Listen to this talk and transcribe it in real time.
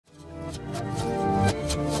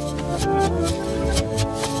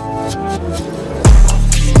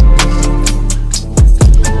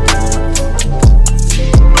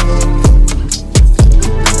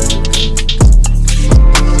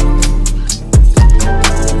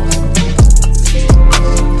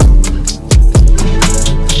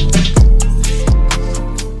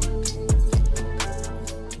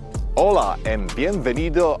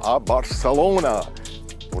Bienvenido a Barcelona.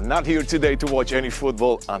 We're not here today to watch any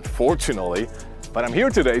football, unfortunately, but I'm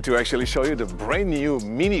here today to actually show you the brand new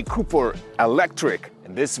Mini Cooper Electric.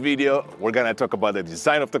 In this video, we're gonna talk about the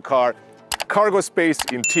design of the car, cargo space,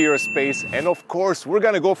 interior space, and of course, we're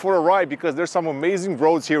gonna go for a ride because there's some amazing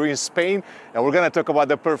roads here in Spain, and we're gonna talk about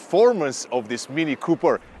the performance of this Mini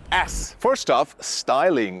Cooper S. First off,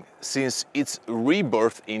 styling. Since its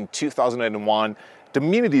rebirth in 2001, the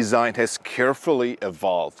Mini design has carefully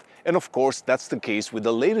evolved. And of course, that's the case with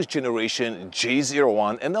the latest generation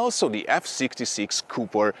J01 and also the F66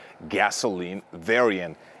 Cooper gasoline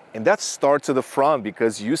variant. And that starts at the front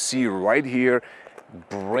because you see right here,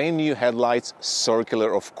 brand new headlights,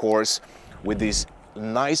 circular of course, with this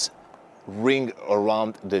nice ring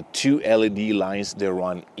around the two LED lines that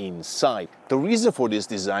run inside. The reason for this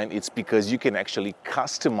design is because you can actually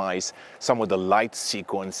customize some of the light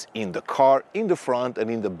sequence in the car, in the front and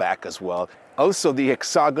in the back as well. Also, the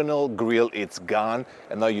hexagonal grille, it's gone,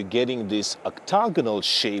 and now you're getting this octagonal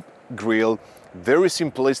shape grille. Very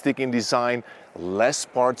simplistic in design, less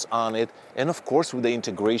parts on it, and of course with the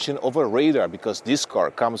integration of a radar, because this car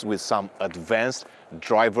comes with some advanced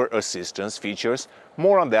driver assistance features.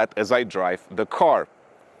 More on that as I drive the car.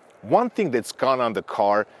 One thing that's gone on the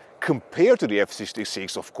car compared to the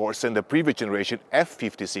F66, of course, and the previous generation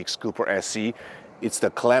F56 Cooper SE, it's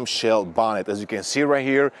the clamshell bonnet. As you can see right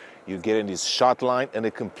here, you're getting this shot line and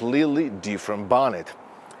a completely different bonnet.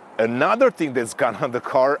 Another thing that's gone on the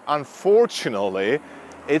car, unfortunately,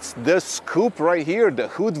 it's the scoop right here, the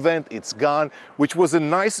hood vent, it's gone, which was a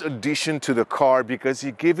nice addition to the car because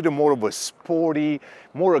it gave it a more of a sporty,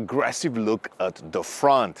 more aggressive look at the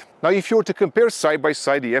front. Now, if you were to compare side by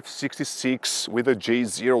side the F66 with the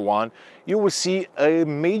J01, you will see a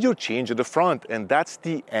major change at the front, and that's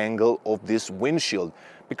the angle of this windshield.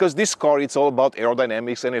 Because this car, it's all about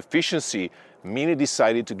aerodynamics and efficiency. Mini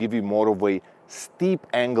decided to give you more of a steep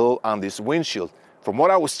angle on this windshield. From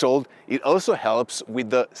what I was told, it also helps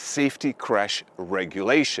with the safety crash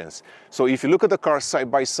regulations. So if you look at the car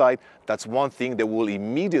side by side, that's one thing that will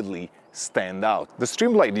immediately stand out. The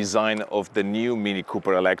streamlined design of the new Mini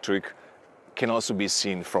Cooper Electric can also be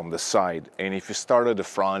seen from the side. And if you start at the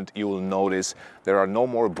front, you will notice there are no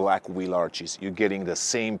more black wheel arches. You're getting the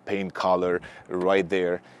same paint color right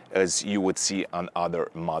there as you would see on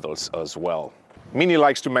other models as well. Mini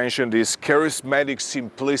likes to mention this charismatic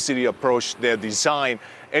simplicity approach to their design,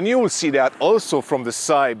 and you will see that also from the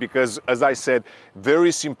side because, as I said, very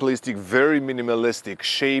simplistic, very minimalistic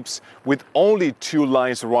shapes with only two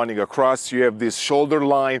lines running across. You have this shoulder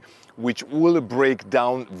line which will break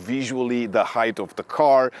down visually the height of the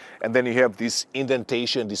car, and then you have this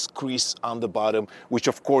indentation, this crease on the bottom, which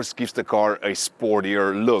of course gives the car a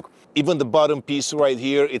sportier look. Even the bottom piece right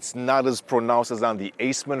here, it's not as pronounced as on the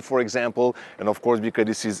Aceman, for example. And of course, because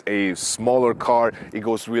this is a smaller car, it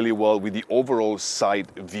goes really well with the overall side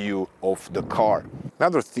view of the car.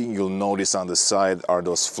 Another thing you'll notice on the side are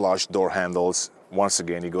those flush door handles. Once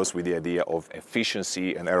again, it goes with the idea of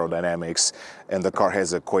efficiency and aerodynamics. And the car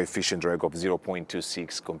has a coefficient drag of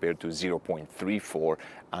 0.26 compared to 0.34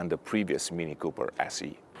 on the previous Mini Cooper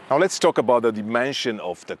SE. Now let's talk about the dimension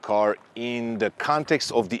of the car in the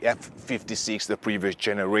context of the F56, the previous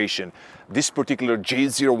generation. This particular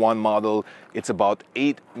J01 model, it's about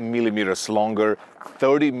 8 millimeters longer,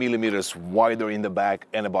 30 millimeters wider in the back,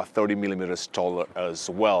 and about 30 millimeters taller as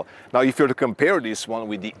well. Now, if you're to compare this one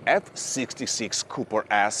with the F66 Cooper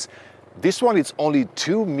S, this one is only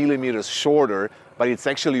 2 millimeters shorter, but it's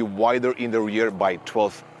actually wider in the rear by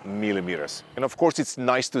 12 millimeters. And of course, it's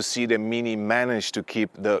nice to see the Mini manage to keep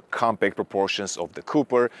the compact proportions of the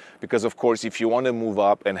Cooper, because of course, if you want to move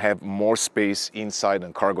up and have more space inside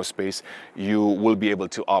and cargo space, you will be able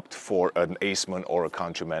to opt for an Aceman or a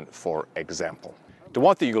Countryman, for example. The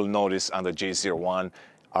one thing you'll notice on the J01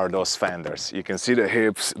 are those fenders. You can see the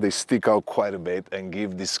hips, they stick out quite a bit and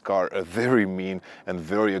give this car a very mean and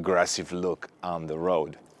very aggressive look on the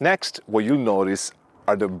road. Next, what you'll notice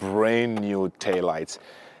are the brand new taillights.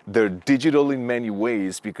 They're digital in many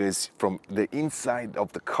ways because from the inside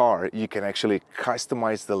of the car, you can actually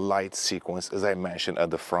customize the light sequence, as I mentioned, at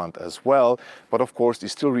the front as well. But of course, it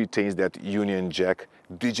still retains that Union Jack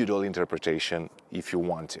digital interpretation if you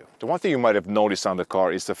want to. The one thing you might have noticed on the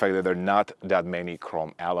car is the fact that there are not that many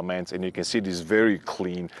chrome elements, and you can see this very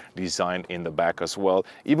clean design in the back as well.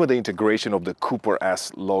 Even the integration of the Cooper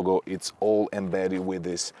S logo, it's all embedded with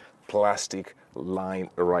this plastic line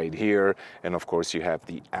right here, and of course you have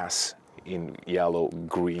the S in yellow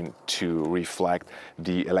green to reflect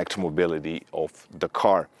the electromobility of the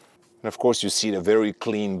car. And of course, you see the very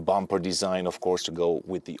clean bumper design, of course, to go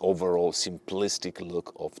with the overall simplistic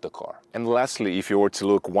look of the car. And lastly, if you were to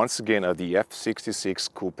look once again at the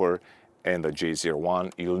F66 Cooper and the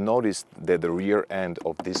J01, you'll notice that the rear end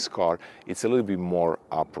of this car, it's a little bit more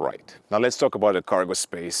upright. Now let's talk about the cargo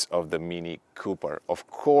space of the Mini Cooper. Of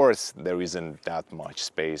course, there isn't that much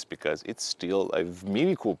space because it's still a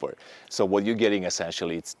Mini Cooper. So what you're getting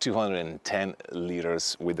essentially, it's 210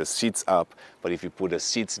 liters with the seats up, but if you put the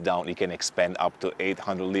seats down, it can expand up to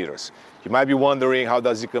 800 liters. You might be wondering, how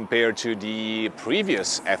does it compare to the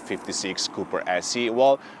previous F56 Cooper SE?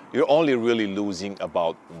 Well, you're only really losing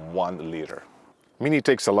about 1 liter. Mini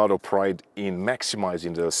takes a lot of pride in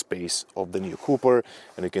maximizing the space of the new Cooper.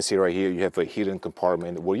 And you can see right here, you have a hidden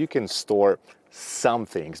compartment where you can store some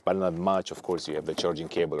things, but not much. Of course, you have the charging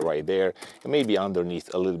cable right there, and maybe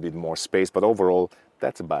underneath a little bit more space, but overall,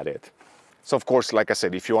 that's about it. So of course, like I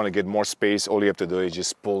said, if you want to get more space, all you have to do is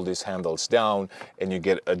just pull these handles down and you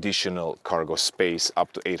get additional cargo space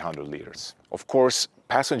up to 800 liters. Of course,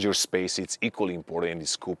 passenger space, it's equally important in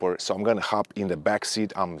this Cooper. So I'm gonna hop in the back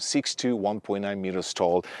seat. I'm 6'2", 1.9 meters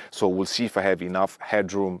tall. So we'll see if I have enough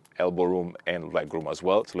headroom, elbow room, and leg room as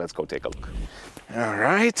well. So let's go take a look. All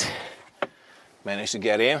right, managed to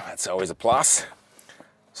get in. That's always a plus.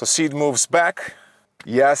 So seat moves back.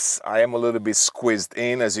 Yes, I am a little bit squeezed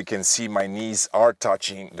in. As you can see, my knees are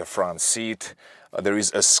touching the front seat. There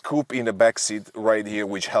is a scoop in the back seat right here,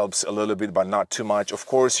 which helps a little bit, but not too much. Of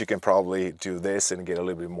course, you can probably do this and get a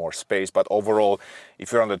little bit more space. But overall,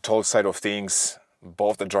 if you're on the tall side of things,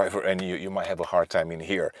 both the driver and you might have a hard time in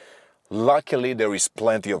here. Luckily, there is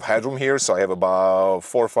plenty of headroom here. So I have about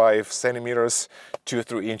 4 or 5 centimeters, 2 or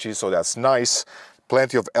 3 inches. So that's nice.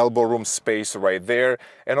 Plenty of elbow room space right there.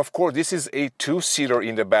 And of course, this is a 2-seater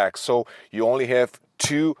in the back. So you only have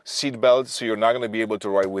 2 seat belts, so you're not going to be able to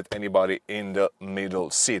ride with anybody in the middle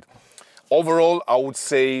seat. Overall, I would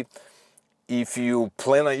say if you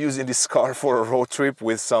plan on using this car for a road trip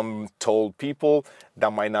with some tall people,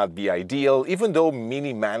 that might not be ideal, even though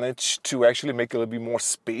Mini managed to actually make it a little bit more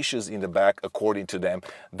spacious in the back, according to them,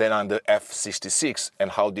 than on the F66.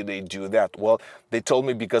 And how did they do that? Well, they told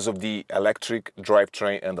me because of the electric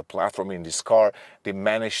drivetrain and the platform in this car, they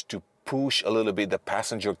managed to push a little bit the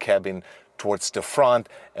passenger cabin towards the front,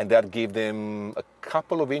 and that gave them a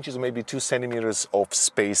couple of inches, maybe 2 centimeters of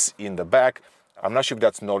space in the back. I'm not sure if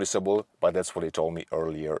that's noticeable, but that's what they told me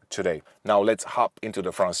earlier today. Now let's hop into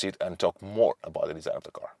the front seat and talk more about the design of the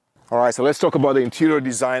car. All right, so let's talk about the interior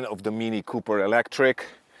design of the Mini Cooper Electric.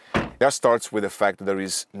 That starts with the fact that there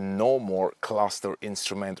is no more cluster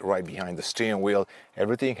instrument right behind the steering wheel.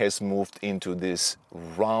 Everything has moved into this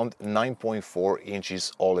round 9.4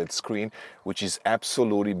 inches OLED screen, which is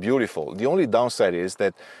absolutely beautiful. The only downside is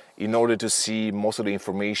that in order to see most of the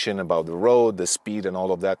information about the road, the speed and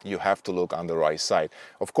all of that, you have to look on the right side.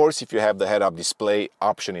 Of course, if you have the head-up display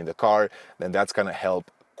option in the car, then that's gonna help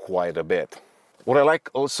quite a bit. What I like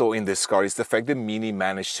also in this car is the fact that Mini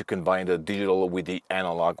managed to combine the digital with the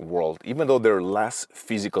analog world. Even though there are less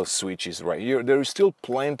physical switches right here, there is still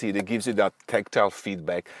plenty that gives you that tactile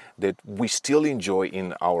feedback that we still enjoy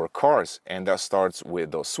in our cars. And that starts with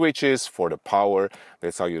those switches for the power.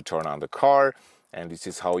 That's how you turn on the car. And this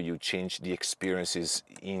is how you change the experiences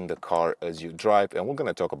in the car as you drive. And we're going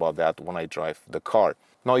to talk about that when I drive the car.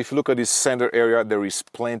 Now, if you look at this center area, there is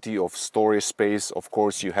plenty of storage space. Of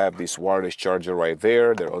course, you have this wireless charger right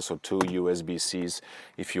there. There are also 2 USB-Cs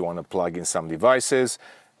if you want to plug in some devices.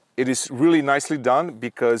 It is really nicely done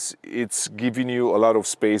because it's giving you a lot of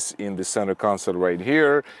space in the center console right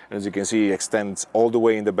here. As you can see, it extends all the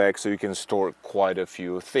way in the back, so you can store quite a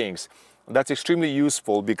few things. That's extremely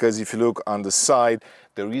useful because if you look on the side,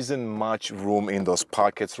 there isn't much room in those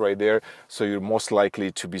pockets right there, so you're most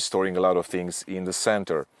likely to be storing a lot of things in the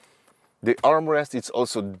center. The armrest is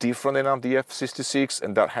also different than on the F66,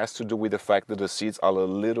 and that has to do with the fact that the seats are a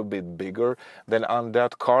little bit bigger than on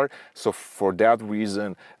that car. So for that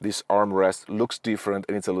reason, this armrest looks different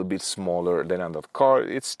and it's a little bit smaller than on that car.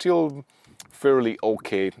 It's still fairly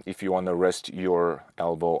okay if you want to rest your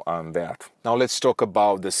elbow on that. Now let's talk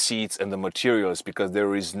about the seats and the materials, because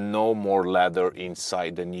there is no more leather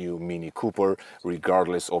inside the new Mini Cooper,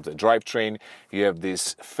 regardless of the drivetrain. You have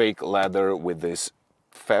this fake leather with this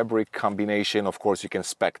fabric combination. Of course, you can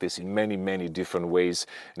spec this in many different ways,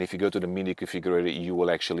 and if you go to the Mini configurator, you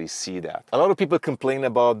will actually see that. A lot of people complain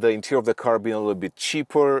about the interior of the car being a little bit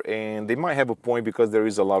cheaper, and they might have a point because there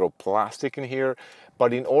is a lot of plastic in here,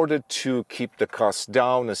 But in order to keep the cost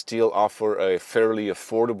down and still offer a fairly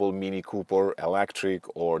affordable Mini Cooper electric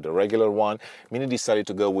or the regular one, Mini decided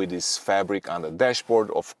to go with this fabric on the dashboard.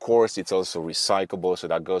 Of course, it's also recyclable, so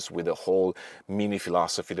that goes with the whole Mini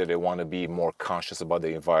philosophy that they want to be more conscious about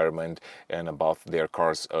the environment and about their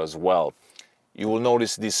cars as well. You will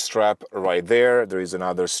notice this strap right there. There is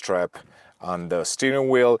another strap on the steering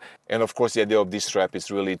wheel, and of course the idea of this strap is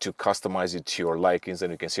really to customize it to your likings.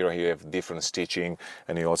 And you can see right here you have different stitching,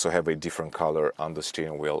 and you also have a different color on the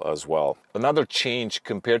steering wheel as well. Another change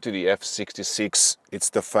compared to the F66, it's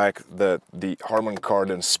the fact that the Harman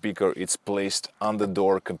Kardon speaker is placed on the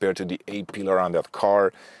door compared to the A-pillar on that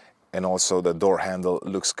car, and also the door handle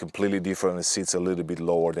looks completely different. It sits a little bit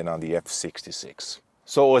lower than on the F66.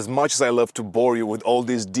 So as much as I love to bore you with all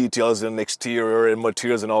these details and exterior and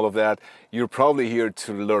materials and all of that, you're probably here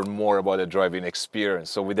to learn more about the driving experience.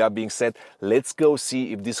 So with that being said, let's go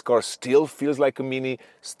see if this car still feels like a Mini,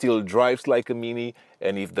 still drives like a Mini,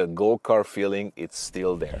 and if the Go-Kart feeling is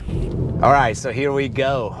still there. All right, so here we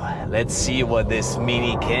go. Let's see what this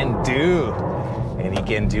Mini can do. And he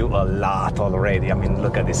can do a lot already. I mean,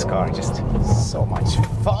 look at this car, just so much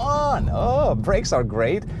fun. Oh, brakes are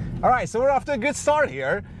great. All right, so we're off to a good start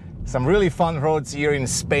here. Some really fun roads here in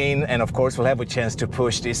Spain, and of course we'll have a chance to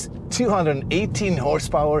push this 218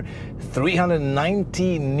 horsepower,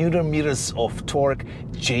 390 Newton meters of torque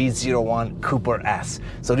J01 Cooper S.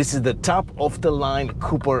 So this is the top of the line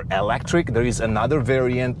Cooper electric. There is another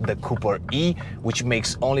variant, the Cooper E, which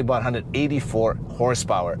makes only about 184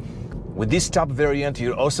 horsepower. With this top variant,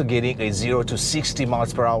 you're also getting a 0 to 60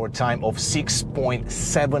 miles per hour time of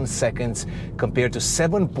 6.7 seconds compared to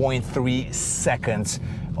 7.3 seconds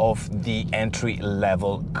of the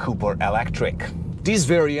entry-level Cooper electric. This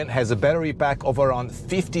variant has a battery pack of around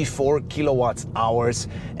 54 kilowatt hours,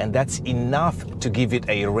 and that's enough to give it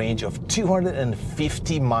a range of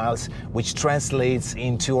 250 miles, which translates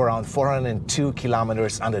into around 402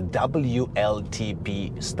 kilometers on the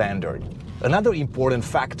WLTP standard. Another important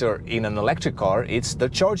factor in an electric car is the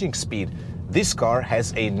charging speed. This car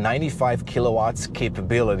has a 95 kilowatts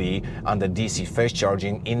capability on the DC fast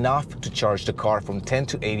charging, enough to charge the car from 10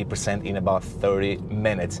 to 80% in about 30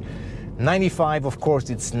 minutes. 95, of course,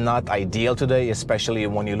 it's not ideal today, especially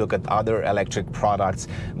when you look at other electric products.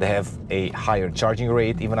 They have a higher charging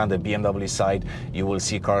rate. Even on the BMW side, you will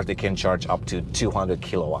see cars that can charge up to 200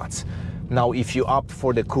 kilowatts. Now, if you opt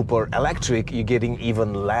for the Cooper electric, you're getting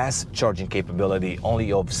even less charging capability,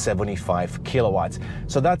 only of 75 kilowatts.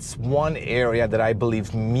 So that's one area that I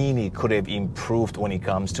believe Mini could have improved when it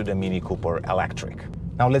comes to the Mini Cooper electric.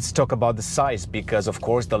 Now let's talk about the size, because of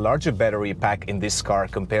course the larger battery pack in this car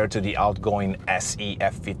compared to the outgoing SE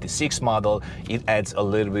F56 model, it adds a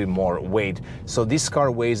little bit more weight. So this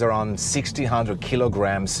car weighs around 1,600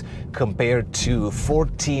 kilograms compared to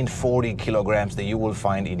 1,440 kilograms that you will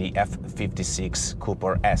find in the F56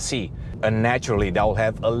 Cooper SE. And naturally that will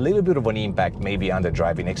have a little bit of an impact maybe on the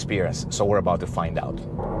driving experience. So we're about to find out.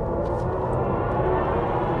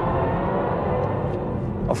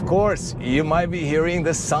 Of course, you might be hearing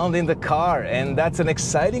the sound in the car, and that's an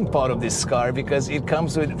exciting part of this car because it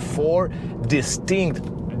comes with 4 distinct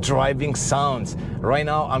driving sounds. Right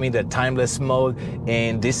now I'm in the timeless mode,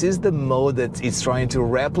 and this is the mode that is trying to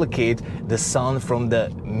replicate the sound from the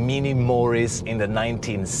Mini Morris in the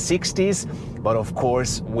 1960s, but of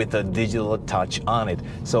course with a digital touch on it.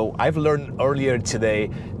 So I've learned earlier today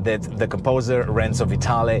that the composer Renzo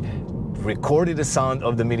Vitale recorded the sound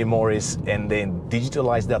of the Mini Morris and then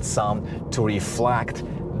digitalized that sound to reflect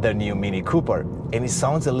the new Mini Cooper. And it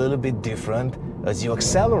sounds a little bit different as you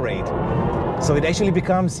accelerate. So it actually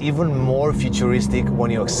becomes even more futuristic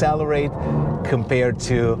when you accelerate compared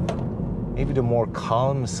to maybe the more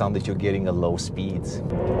calm sound that you're getting at low speeds.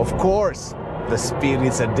 Of course, the speed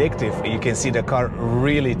is addictive. You can see the car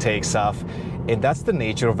really takes off. And that's the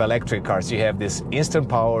nature of electric cars. You have this instant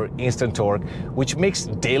power, instant torque, which makes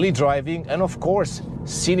daily driving and of course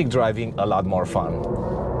scenic driving a lot more fun.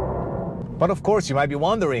 But of course you might be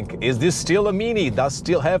wondering, is this still a Mini? Does it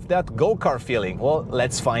still have that Go-Kart feeling? Well,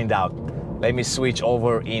 let's find out. Let me switch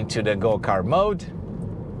over into the Go-Kart mode.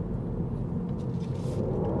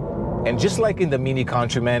 And just like in the Mini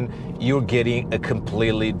Countryman, you're getting a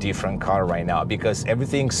completely different car right now because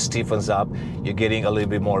everything stiffens up. You're getting a little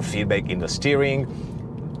bit more feedback in the steering.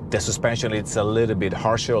 The suspension, it's a little bit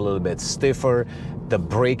harsher, a little bit stiffer. The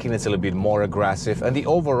braking is a little bit more aggressive, and the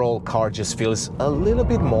overall car just feels a little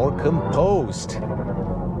bit more composed.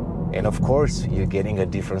 And of course, you're getting a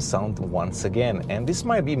different sound once again. And this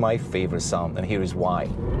might be my favorite sound, and here is why.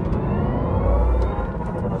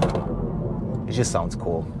 It just sounds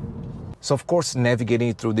cool. So of course,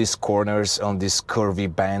 navigating through these corners on these curvy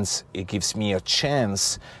bands, it gives me a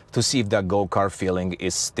chance to see if that go-kart feeling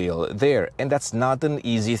is still there. And that's not an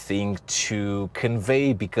easy thing to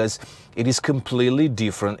convey because it is completely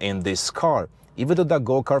different in this car. Even though that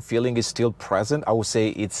go-kart feeling is still present, I would say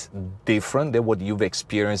it's different than what you've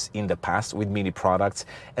experienced in the past with Mini products,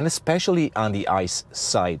 and especially on the ICE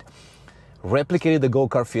side. Replicating the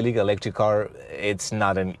go-kart feeling electric car, it's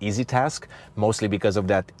not an easy task, mostly because of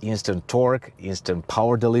that instant torque, instant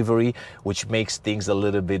power delivery, which makes things a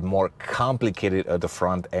little bit more complicated at the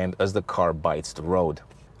front end as the car bites the road.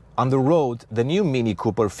 On the road, the new Mini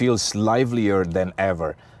Cooper feels livelier than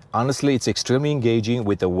ever. Honestly, it's extremely engaging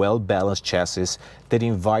with a well-balanced chassis that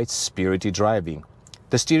invites spirited driving.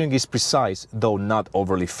 The steering is precise, though not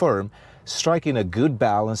overly firm, striking a good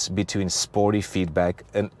balance between sporty feedback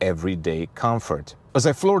and everyday comfort. As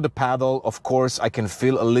I floor the paddle, of course, I can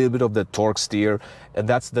feel a little bit of the torque steer, and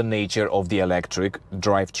that's the nature of the electric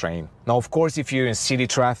drivetrain. Now, of course, if you're in city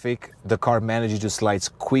traffic, the car manages to slide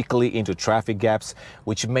quickly into traffic gaps,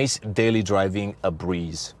 which makes daily driving a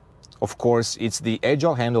breeze. Of course, it's the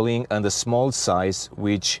agile handling and the small size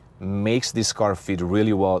which makes this car fit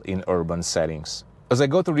really well in urban settings. As I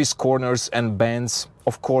go through these corners and bends,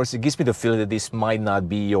 of course, it gives me the feeling that this might not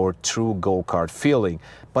be your true go-kart feeling,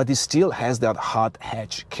 but it still has that hot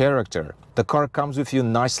hatch character. The car comes with you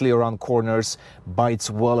nicely around corners, bites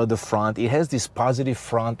well at the front. It has this positive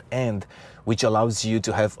front end, which allows you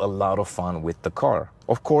to have a lot of fun with the car.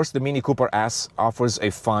 Of course, the Mini Cooper S offers a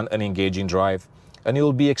fun and engaging drive, and it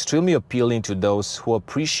will be extremely appealing to those who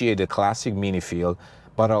appreciate the classic Mini feel,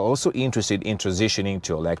 but are also interested in transitioning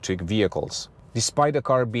to electric vehicles. Despite the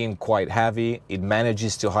car being quite heavy, it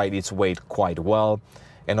manages to hide its weight quite well.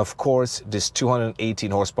 And of course, this 218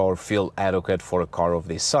 horsepower feel adequate for a car of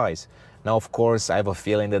this size. Now, of course, I have a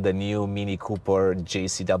feeling that the new Mini Cooper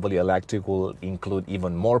JCW Electric will include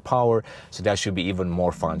even more power, so that should be even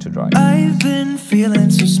more fun to drive. I've been feeling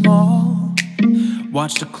so small.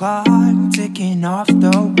 Watch the clock ticking off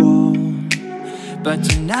the wall. But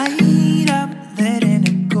tonight I'm letting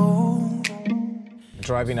it go.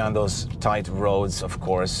 Driving on those tight roads, of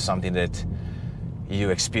course, something that you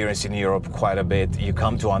experience in Europe quite a bit. You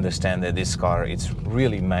come to understand that this car is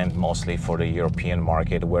really meant mostly for the European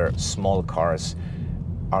market, where small cars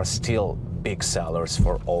are still big sellers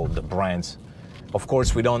for all the brands. Of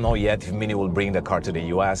course, we don't know yet if Mini will bring the car to the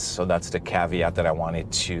US, so that's the caveat that I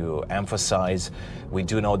wanted to emphasize. We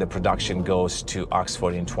do know the production goes to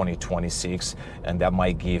Oxford in 2026, and that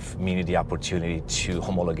might give Mini the opportunity to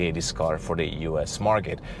homologate this car for the US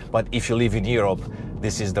market. But if you live in Europe,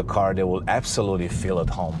 this is the car that will absolutely feel at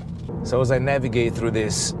home. So as I navigate through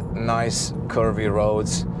these nice curvy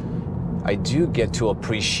roads, I do get to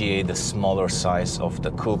appreciate the smaller size of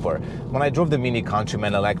the Cooper. When I drove the Mini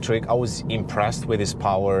Countryman Electric, I was impressed with its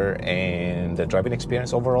power and the driving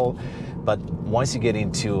experience overall. But once you get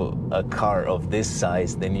into a car of this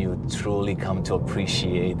size, then you truly come to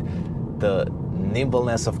appreciate the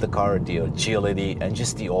nimbleness of the car, the agility, and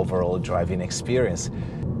just the overall driving experience.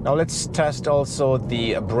 Now let's test also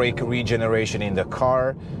the brake regeneration in the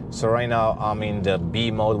car. So right now I'm in the B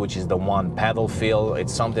mode, which is the one pedal feel.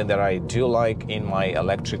 It's something that I do like in my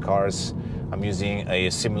electric cars. I'm using a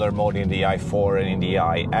similar mode in the i4 and in the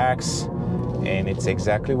iX, and it's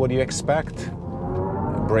exactly what you expect.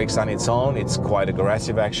 Brakes on its own, it's quite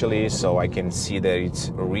aggressive actually, so I can see that it's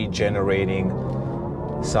regenerating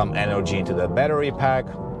some energy into the battery pack.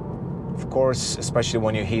 Of course, especially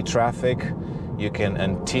when you hit traffic, you can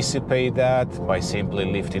anticipate that by simply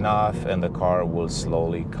lifting off, and the car will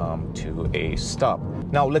slowly come to a stop.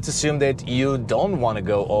 Now, let's assume that you don't want to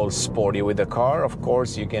go all sporty with the car. Of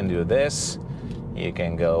course, you can do this. You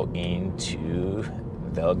can go into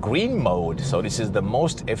the green mode. So this is the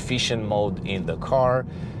most efficient mode in the car.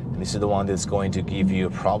 This is the one that's going to give you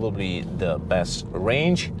probably the best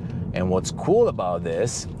range. And what's cool about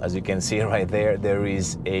this, as you can see right there, there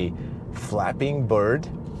is a flapping bird.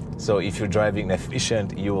 So if you're driving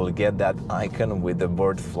efficient, you will get that icon with the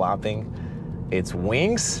bird flapping its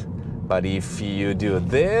wings. But if you do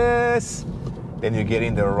this, then you're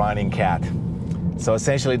getting the running cat. So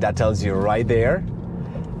essentially that tells you right there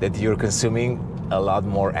that you're consuming a lot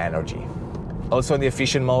more energy. Also in the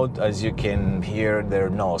efficient mode, as you can hear, there are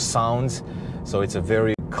no sounds. So it's a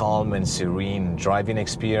very calm and serene driving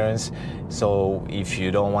experience. So if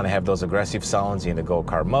you don't want to have those aggressive sounds in the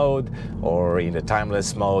go-kart mode or in the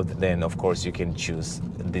timeless mode, then of course you can choose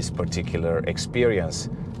this particular experience.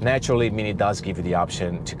 Naturally, Mini does give you the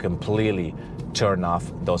option to completely turn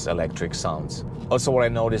off those electric sounds. Also, what I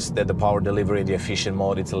noticed that the power delivery in the efficient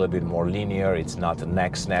mode, it's a little bit more linear, it's not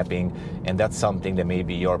neck snapping, and that's something that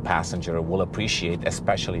maybe your passenger will appreciate,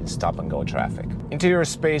 especially in stop and go traffic. Interior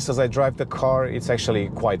space, as I drive the car, it's actually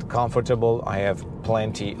quite comfortable. I have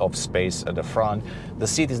plenty of space at the front. The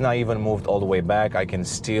seat is not even moved all the way back. I can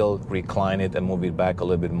still recline it and move it back a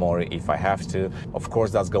little bit more if I have to. Of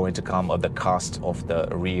course, that's going to come at the cost of the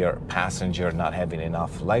rear passenger not having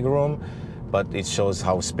enough legroom, but it shows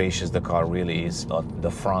how spacious the car really is at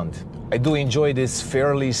the front. I do enjoy this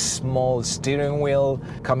fairly small steering wheel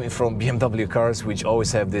coming from BMW cars, which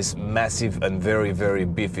always have this massive and very, very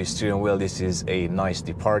beefy steering wheel. This is a nice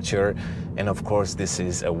departure. And of course, this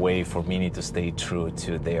is a way for Mini to stay true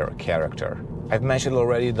to their character. I've mentioned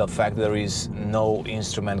already the fact that there is no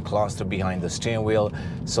instrument cluster behind the steering wheel.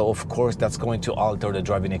 So of course, that's going to alter the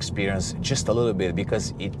driving experience just a little bit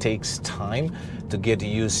because it takes time to get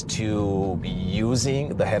used to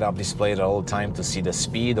using the head-up display at all time to see the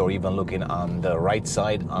speed or even looking on the right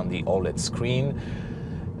side on the OLED screen.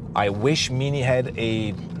 I wish Mini had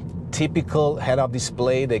a typical head-up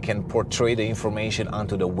display that can portray the information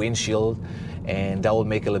onto the windshield, and that will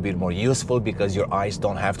make it a little bit more useful because your eyes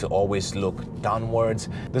don't have to always look downwards.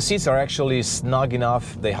 The seats are actually snug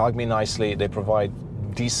enough, they hug me nicely, they provide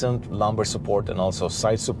decent lumbar support and also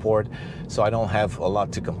side support, so I don't have a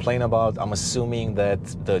lot to complain about. I'm assuming that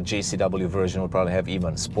the JCW version will probably have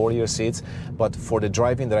even sportier seats, but for the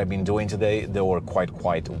driving that I've been doing today, they were quite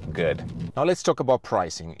good. Now let's talk about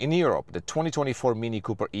pricing. In Europe, the 2024 Mini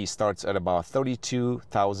Cooper E starts at about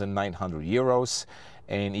 32,900 euros.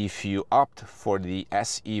 And if you opt for the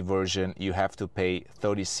SE version, you have to pay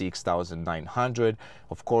 36,900.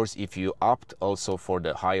 Of course, if you opt also for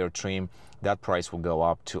the higher trim, that price will go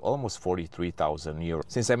up to almost 43,000 euros.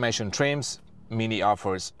 Since I mentioned trims, Mini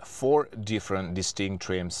offers 4 different distinct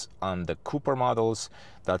trims on the Cooper models.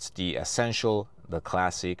 That's the Essential, the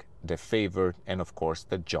Classic, the Favored, and of course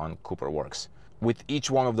the John Cooper Works. With each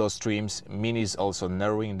one of those trims, Mini is also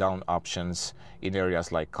narrowing down options in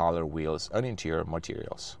areas like color, wheels, and interior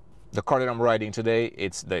materials. The car that I'm riding today,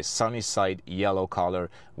 it's the Sunnyside yellow color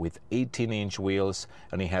with 18-inch wheels,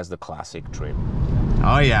 and it has the Classic trim.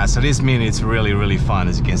 Oh yeah, so this Mini is really fun.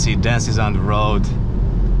 As you can see, it dances on the road.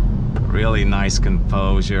 Really nice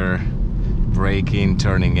composure, braking,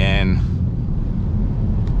 turning in.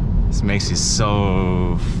 This makes it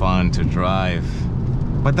so fun to drive.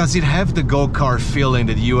 But does it have the go-kart feeling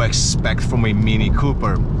that you expect from a Mini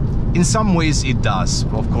Cooper? In some ways it does.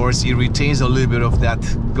 Of course, it retains a little bit of that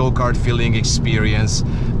go-kart feeling experience,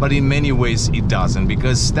 but in many ways it doesn't,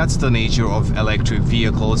 because that's the nature of electric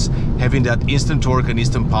vehicles. Having that instant torque and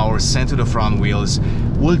instant power sent to the front wheels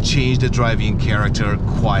will change the driving character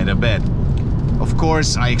quite a bit. Of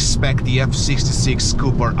course, I expect the F66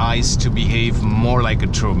 Cooper Ice to behave more like a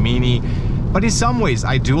true Mini, but in some ways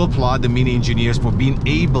I do applaud the Mini engineers for being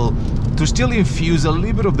able to still infuse a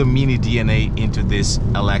little bit of the Mini DNA into this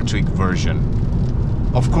electric version.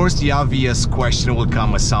 Of course, the obvious question will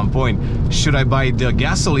come at some point. Should I buy the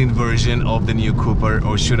gasoline version of the new Cooper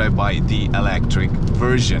or should I buy the electric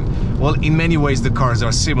version? Well, in many ways the cars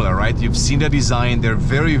are similar, right? You've seen the design, there are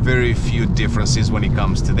very few differences when it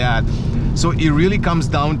comes to that. So it really comes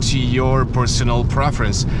down to your personal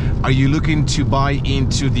preference. Are you looking to buy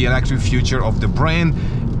into the electric future of the brand?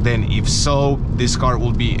 Then if so, this car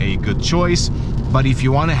will be a good choice. But if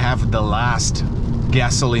you want to have the last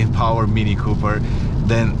gasoline powered Mini Cooper,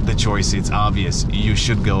 then the choice is obvious. You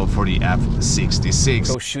should go for the F66.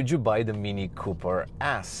 So should you buy the Mini Cooper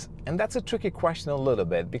S? And that's a tricky question a little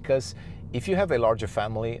bit, because if you have a larger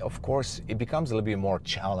family, of course, it becomes a little bit more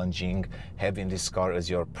challenging having this car as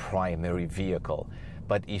your primary vehicle.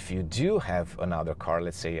 But if you do have another car,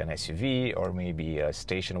 let's say an SUV or maybe a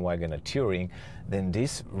station wagon, a touring, then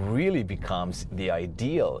this really becomes the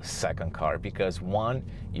ideal second car, because one,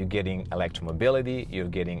 you're getting electromobility, you're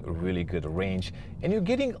getting really good range, and you're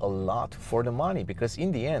getting a lot for the money, because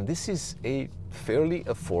in the end, this is a fairly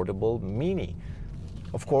affordable Mini.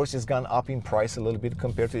 Of course, it's gone up in price a little bit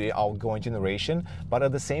compared to the outgoing generation, but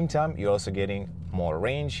at the same time, you're also getting more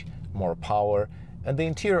range, more power, and the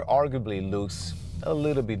interior arguably looks a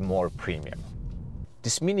little bit more premium.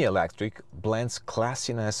 This Mini Electric blends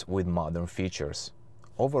classiness with modern features.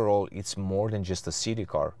 Overall, it's more than just a city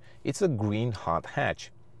car. It's a green hot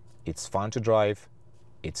hatch. It's fun to drive,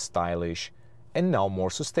 it's stylish, and now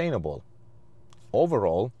more sustainable.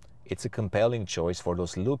 Overall, it's a compelling choice for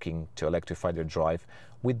those looking to electrify their drive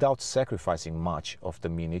without sacrificing much of the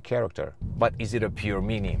Mini character. But is it a pure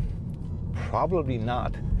Mini? Probably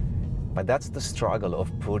not. But that's the struggle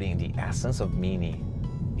of putting the essence of Mini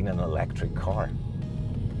in an electric car.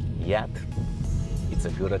 Yet, it's a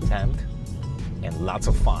good attempt and lots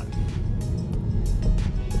of fun.